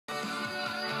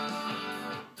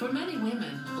For many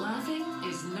women, laughing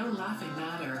is no laughing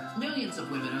matter. Millions of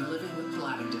women are living with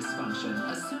bladder dysfunction,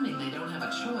 assuming they don't have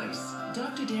a choice.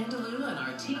 Dr. Dandaloo and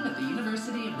our team at the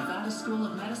University of Nevada School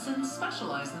of Medicine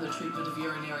specialize in the treatment of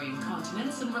urinary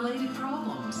incontinence and related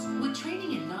problems. With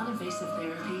training in non-invasive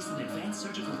therapies and advanced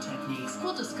surgical techniques,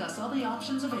 we'll discuss all the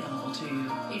options available to you.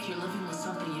 If you're living with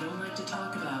something you don't like to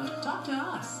talk about, talk to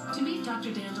us. To meet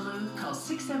Dr. Dandaloo, call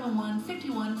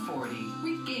 671-5140.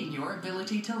 Regain your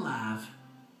ability to laugh.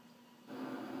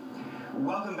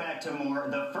 Welcome back to more.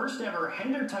 The first ever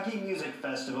Hendertucky Music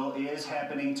Festival is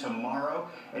happening tomorrow,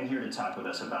 and here to talk with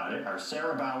us about it are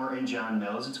Sarah Bauer and John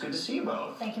Mills. It's good to see you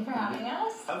both. Thank you for having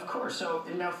us. Of course. So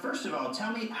now, first of all,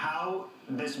 tell me how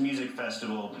this music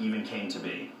festival even came to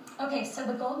be. Okay, so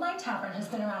the Goldmine Tavern has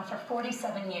been around for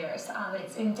 47 years.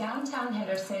 It's in downtown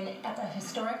Henderson at the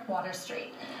historic Water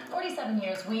Street. 47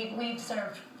 years. We've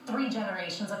served 3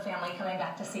 generations of family coming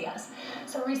back to see us.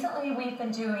 So recently we've been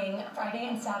doing Friday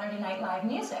and Saturday night live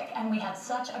music, and we had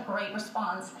such a great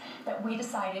response that we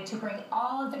decided to bring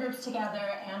all of the groups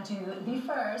together and do the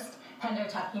first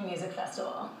Hendertucky Music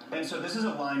Festival. And so this is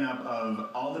a lineup of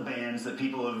all the bands that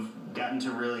people have gotten to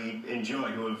really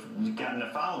enjoy, who have gotten a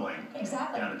following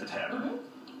down at the tavern. Mm-hmm.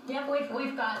 Yep,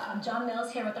 we've got John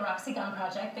Mills here with the Roxy Gun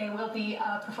Project. They will be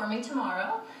performing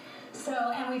tomorrow.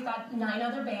 And we've got 9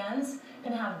 other bands.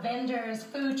 Going to have vendors,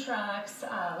 food trucks.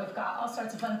 We've got all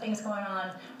sorts of fun things going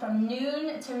on from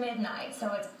noon to midnight.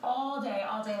 So it's all day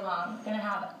long. Going to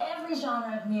have every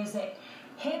genre of music.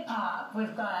 Hip hop.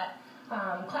 We've got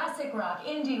classic rock,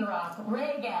 indie rock,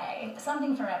 reggae,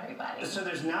 something for everybody. So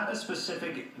there's not a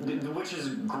specific, which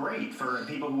is great for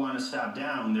people who want to stop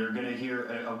down. They're going to hear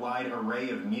a wide array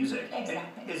of music.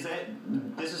 Exactly.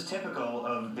 And this is typical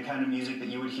of the kind of music that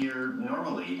you would hear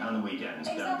normally on the weekends.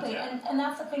 Exactly, and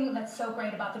that's the thing that's so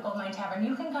great about the Goldmine Tavern.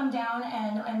 You can come down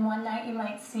and one night you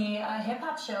might see a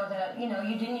hip-hop show that you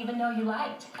didn't even know you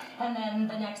liked. And then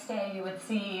the next day you would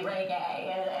see reggae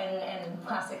and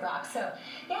classic rock. So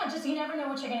yeah, just you never know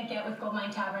what you're going to get with Goldmine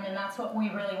Tavern, and that's what we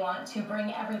really want to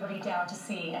bring everybody down to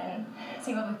see and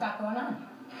see what we've got going on.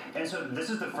 And so this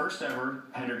is the first ever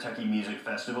Hendertucky Music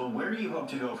Festival. Where do you hope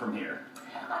to go from here?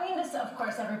 I mean, this, of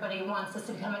course, everybody wants this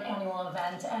to become an annual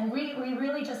event, and we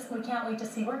can't wait to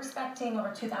see. We're expecting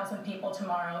over 2,000 people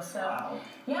tomorrow, so wow.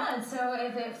 Yeah, and so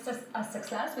if it's a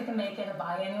success, we can make it a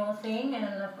biannual thing, and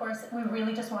of course, we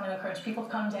really just want to encourage people to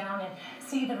come down and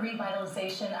see the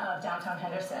revitalization of downtown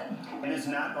Henderson. And it's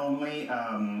not only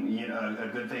a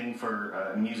good thing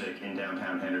for music in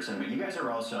downtown Henderson, but you guys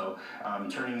are also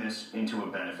turning this into a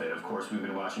benefit. Of course, we've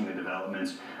been watching the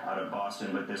developments out of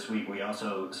Boston, but this week we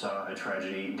also saw a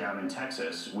tragedy down in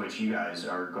Texas, which you guys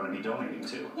are going to be donating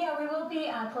to. Yeah, we will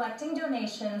be collecting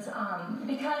donations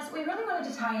because we really wanted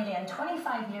to tie it in.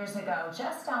 25 years ago,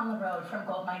 just down the road from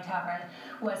Goldmine Tavern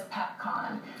was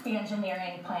PepCon, the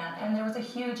engineering plant, and there was a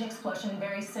huge explosion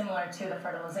very similar to the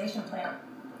fertilization plant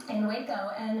in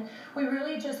Waco, and we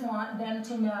really just want them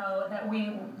to know that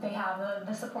they have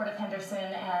the support of Henderson,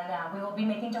 and we will be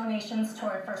making donations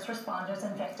toward first responders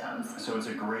and victims. So it's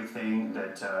a great thing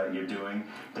that you're doing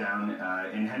down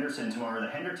in Henderson tomorrow, the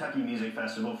Hendertucky Music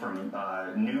Festival from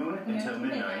noon until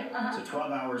midnight. So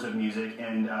 12 hours of music,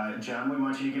 and John, we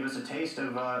want you to give us a taste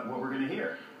of what we're going to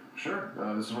hear. Sure.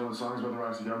 This is one of the songs by the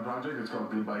Roxy Gun Project. It's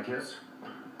called Goodbye Kiss.